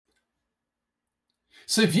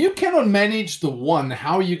So if you cannot manage the one,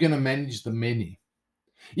 how are you going to manage the many?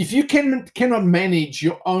 If you cannot manage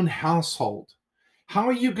your own household, how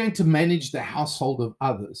are you going to manage the household of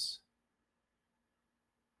others?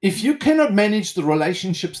 If you cannot manage the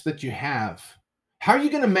relationships that you have, how are you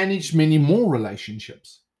going to manage many more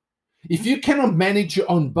relationships? If you cannot manage your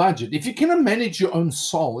own budget, if you cannot manage your own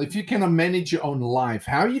soul, if you cannot manage your own life,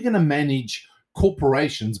 how are you going to manage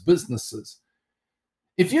corporations, businesses?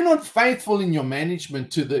 If you're not faithful in your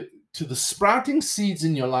management to the sprouting seeds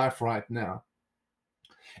in your life right now,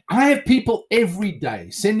 I have people every day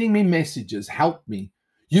sending me messages, help me.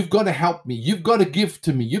 You've got to help me. You've got to give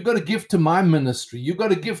to me. You've got to give to my ministry. You've got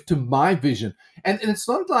to give to my vision. And it's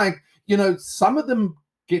not like, some of them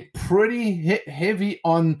get pretty heavy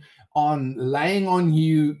on laying on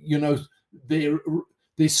you, their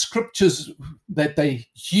scriptures that they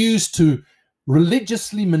use to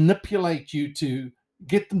religiously manipulate you to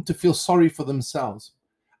get them to feel sorry for themselves.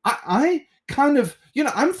 I kind of,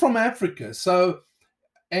 I'm from Africa, so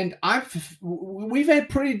and we've had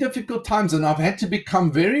pretty difficult times, and I've had to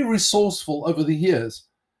become very resourceful over the years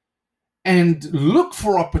and look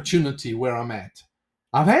for opportunity where I'm at.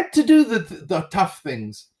 I've had to do the tough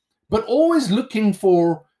things, but always looking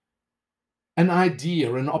for an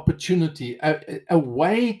idea, an opportunity, a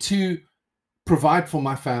way to provide for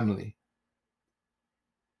my family.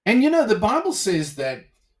 And the Bible says that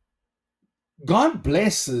God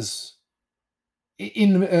blesses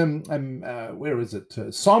in where is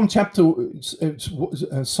it? Psalm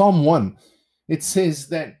 1. It says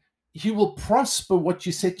that He will prosper what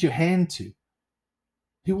you set your hand to.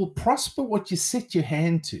 He will prosper what you set your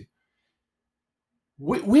hand to.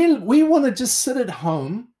 We want to just sit at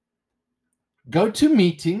home, go to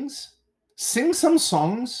meetings, sing some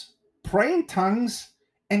songs, pray in tongues,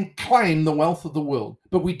 and claim the wealth of the world.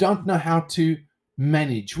 But we don't know how to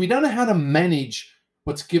manage. We don't know how to manage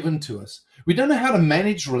what's given to us. We don't know how to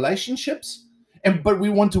manage relationships, but we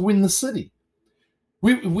want to win the city.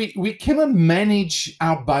 We cannot manage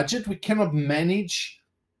our budget. We cannot manage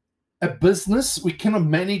a business. We cannot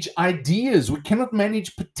manage ideas. We cannot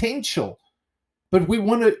manage potential. But we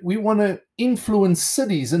want to influence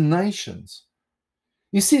cities and nations.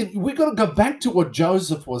 You see, we got to go back to what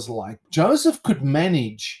Joseph was like. Joseph could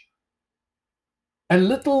manage a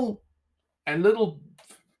little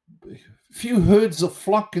few herds of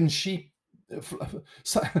flock and sheep,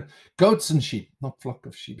 goats and sheep, not flock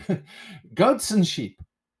of sheep, goats and sheep.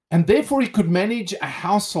 And therefore he could manage a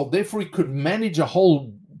household. Therefore he could manage a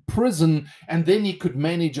whole prison, and then he could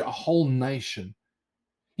manage a whole nation.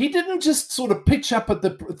 He didn't just sort of pitch up at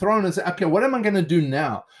the throne and say, okay, what am I going to do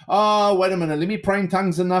now? Oh, wait a minute, let me pray in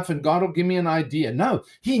tongues enough and God will give me an idea. No,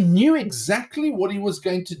 he knew exactly what he was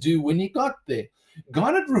going to do when he got there.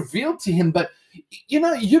 God had revealed to him, but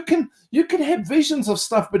you can have visions of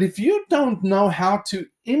stuff, but if you don't know how to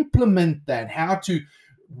implement that, how to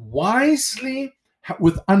wisely,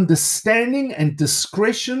 with understanding and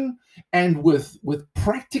discretion and with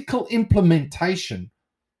practical implementation,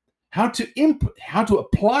 how to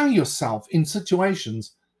apply yourself in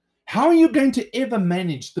situations, how are you going to ever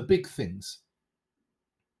manage the big things?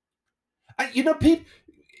 People,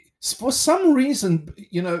 for some reason,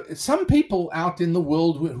 some people out in the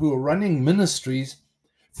world who are running ministries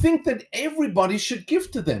think that everybody should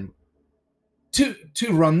give to them to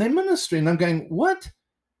run their ministry. And I'm going, what?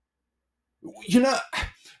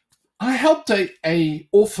 I helped a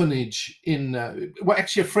orphanage in,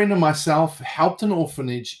 actually a friend of myself helped an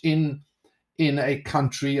orphanage in a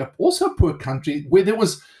country, also a poor country, where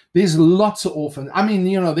there's lots of orphans. I mean,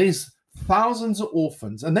 there's thousands of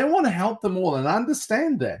orphans, and they want to help them all. And I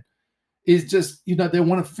understand that. Is just, they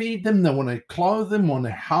want to feed them, they want to clothe them, want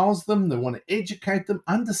to house them, they want to educate them.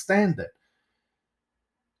 Understand that.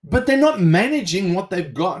 But they're not managing what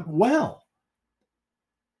they've got well.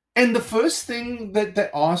 And the first thing that they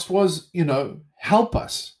asked was, help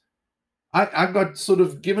us. I got sort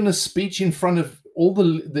of given a speech in front of all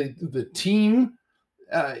the team.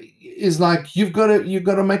 Is like, you've got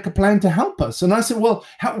to make a plan to help us. And I said, well,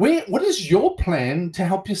 what is your plan to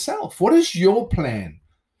help yourself? What is your plan?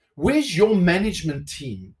 Where's your management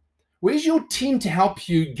team? Where's your team to help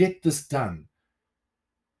you get this done?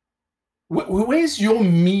 Where's your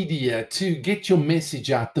media to get your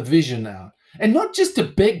message out, the vision out? And not just to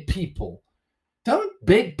beg people. Don't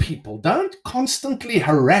beg people. Don't constantly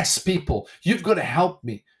harass people. You've got to help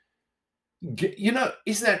me.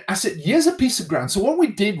 I said, here's a piece of ground. So what we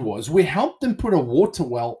did was we helped them put a water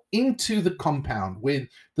well into the compound where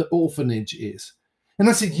the orphanage is. And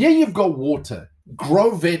I said, you've got water.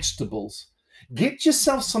 Grow vegetables. Get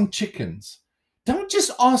yourself some chickens. Don't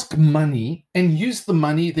just ask money and use the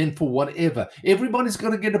money then for whatever. Everybody's got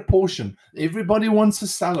to get a portion. Everybody wants a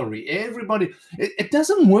salary. It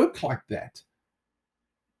doesn't work like that.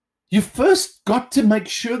 You first got to make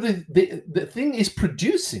sure that the thing is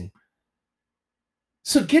producing.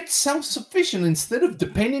 So get self-sufficient instead of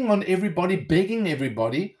depending on everybody, begging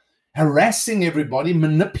everybody, harassing everybody,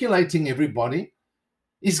 manipulating everybody.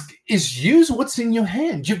 Is use what's in your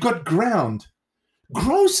hand. You've got ground.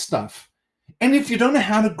 Grow stuff. And if you don't know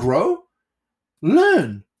how to grow,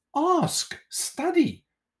 learn, ask, study,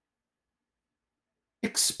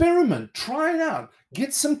 experiment, try it out,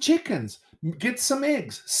 get some chickens, get some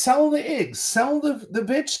eggs, sell the eggs, sell the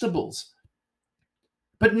vegetables.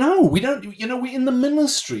 But no, we don't, we're in the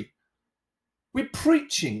ministry. We're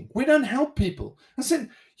preaching. We don't help people. I said,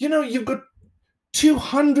 you've got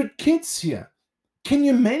 200 kids here. Can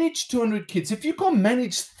you manage 200 kids? If you can't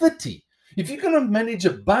manage 30, if you're going to manage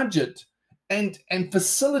a budget and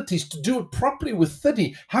facilities to do it properly with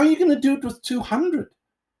 30, how are you going to do it with 200?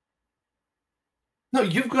 No,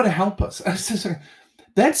 you've got to help us.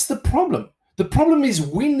 That's the problem. The problem is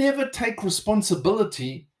we never take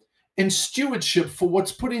responsibility and stewardship for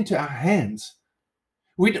what's put into our hands.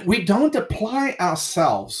 We don't apply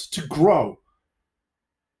ourselves to grow.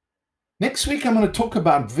 Next week, I'm going to talk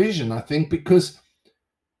about vision, I think, because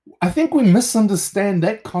I think we misunderstand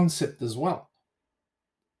that concept as well.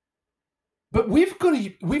 But we've got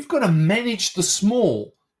to manage the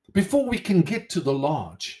small before we can get to the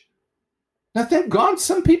large. Now, thank God,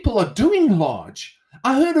 some people are doing large.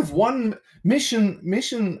 I heard of one mission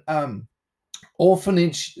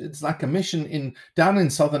orphanage. It's like a mission down in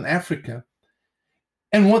Southern Africa,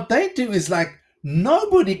 and what they do is like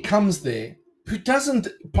nobody comes there who doesn't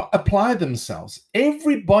apply themselves.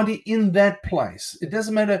 Everybody in that place, it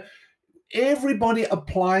doesn't matter. Everybody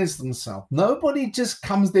applies themselves. Nobody just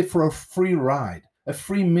comes there for a free ride, a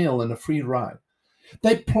free meal and a free ride.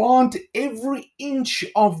 They plant every inch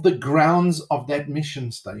of the grounds of that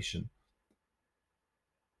mission station,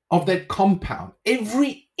 of that compound.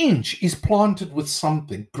 Every inch is planted with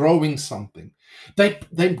something, growing something. They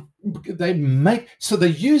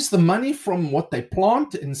use the money from what they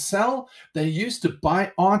plant and sell. They use to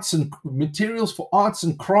buy arts and materials for arts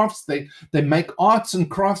and crafts. They make arts and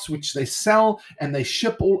crafts which they sell and they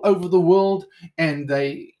ship all over the world. And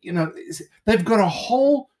they've got a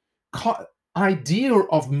whole idea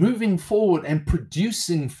of moving forward and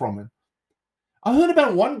producing from it. I heard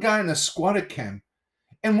about one guy in a squatter camp,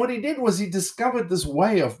 and what he did was he discovered this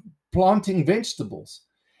way of planting vegetables.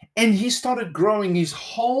 And he started growing his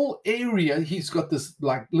whole area. He's got this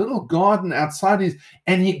like little garden outside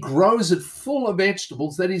and he grows it full of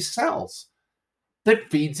vegetables that he sells,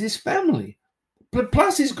 that feeds his family. But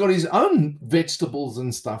plus he's got his own vegetables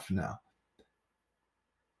and stuff now.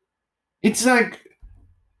 It's like,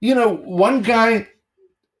 one guy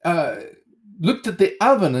looked at the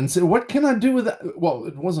oven and said, what can I do with that? Well,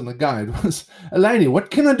 it wasn't a guy, it was a lady.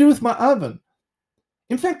 What can I do with my oven?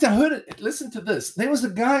 In fact, I heard it. Listen to this. There was a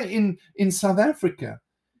guy in South Africa,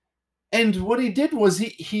 and what he did was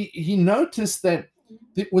he noticed that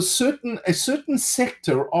it was a certain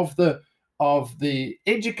sector of the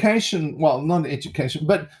education. Well, not education,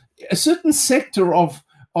 but a certain sector of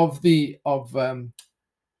the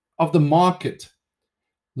market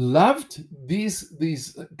loved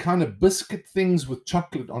these kind of biscuit things with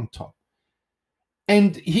chocolate on top,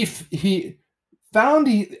 and he found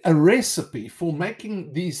a recipe for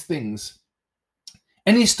making these things,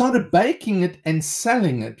 and he started baking it and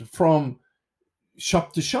selling it from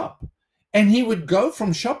shop to shop. And he would go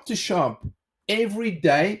from shop to shop every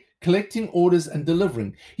day, collecting orders and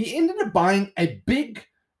delivering. He ended up buying a big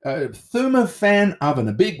thermofan oven,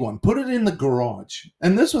 a big one, put it in the garage.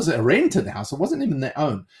 And this was a rented house. It wasn't even their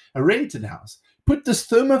own, a rented house. Put this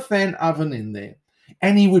thermofan oven in there.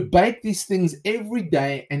 And he would bake these things every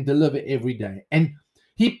day and deliver every day. And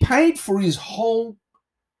he paid for his whole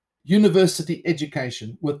university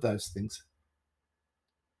education with those things.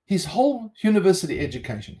 His whole university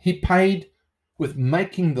education, he paid with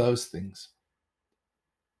making those things.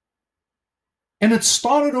 And it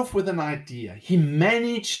started off with an idea. He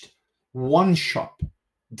managed one shop,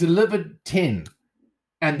 delivered 10,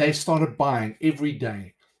 and they started buying every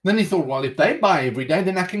day. Then he thought, well, if they buy every day,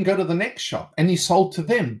 then I can go to the next shop. And he sold to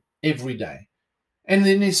them every day. And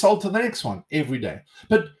then he sold to the next one every day.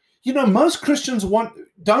 But, most Christians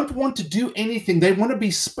don't want to do anything. They want to be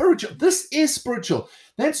spiritual. This is spiritual.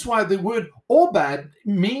 That's why the word obad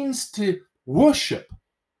means to worship.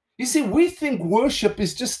 You see, we think worship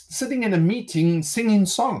is just sitting in a meeting, singing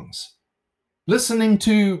songs, listening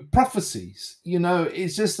to prophecies.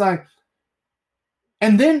 It's just like,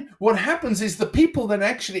 And then what happens is the people that are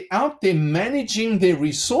actually out there managing their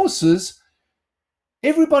resources,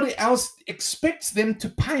 everybody else expects them to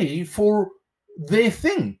pay for their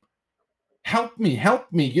thing. Help me,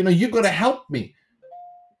 you got to help me.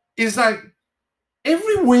 It's like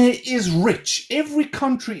everywhere is rich. Every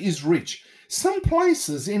country is rich. Some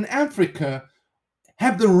places in Africa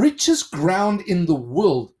have the richest ground in the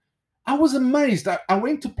world. I was amazed. I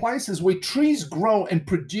went to places where trees grow and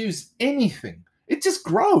produce anything. It just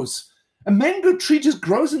grows. A mango tree just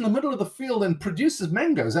grows in the middle of the field and produces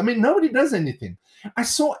mangoes. I mean, nobody does anything. I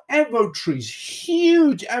saw avo trees,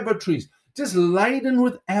 huge avo trees, just laden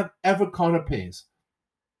with avocado pears.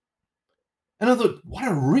 And I thought, what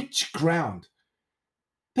a rich ground.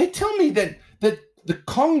 They tell me that the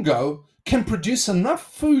Congo can produce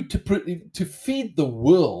enough food to feed the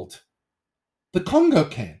world. The Congo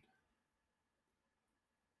can.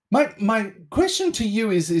 My question to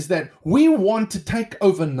you is that we want to take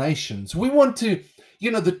over nations. We want to,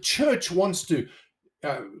 the church wants to,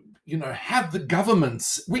 have the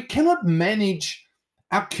governments. We cannot manage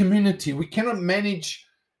our community. We cannot manage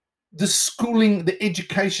the schooling, the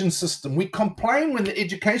education system. We complain when the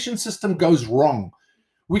education system goes wrong.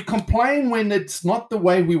 We complain when it's not the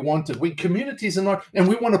way we want it. We communities are not, and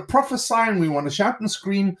we want to prophesy and we want to shout and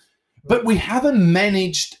scream, but we haven't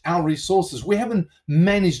managed our resources. We haven't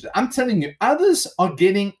managed. I'm telling you, others are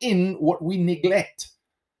getting in what we neglect.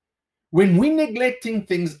 When we're neglecting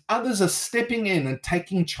things, others are stepping in and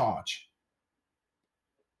taking charge.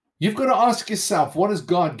 You've got to ask yourself, what has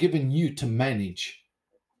God given you to manage?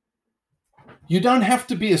 You don't have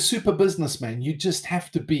to be a super businessman. You just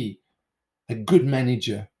have to be a good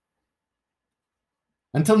manager.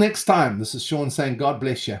 Until next time, this is Sean saying, God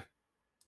bless you.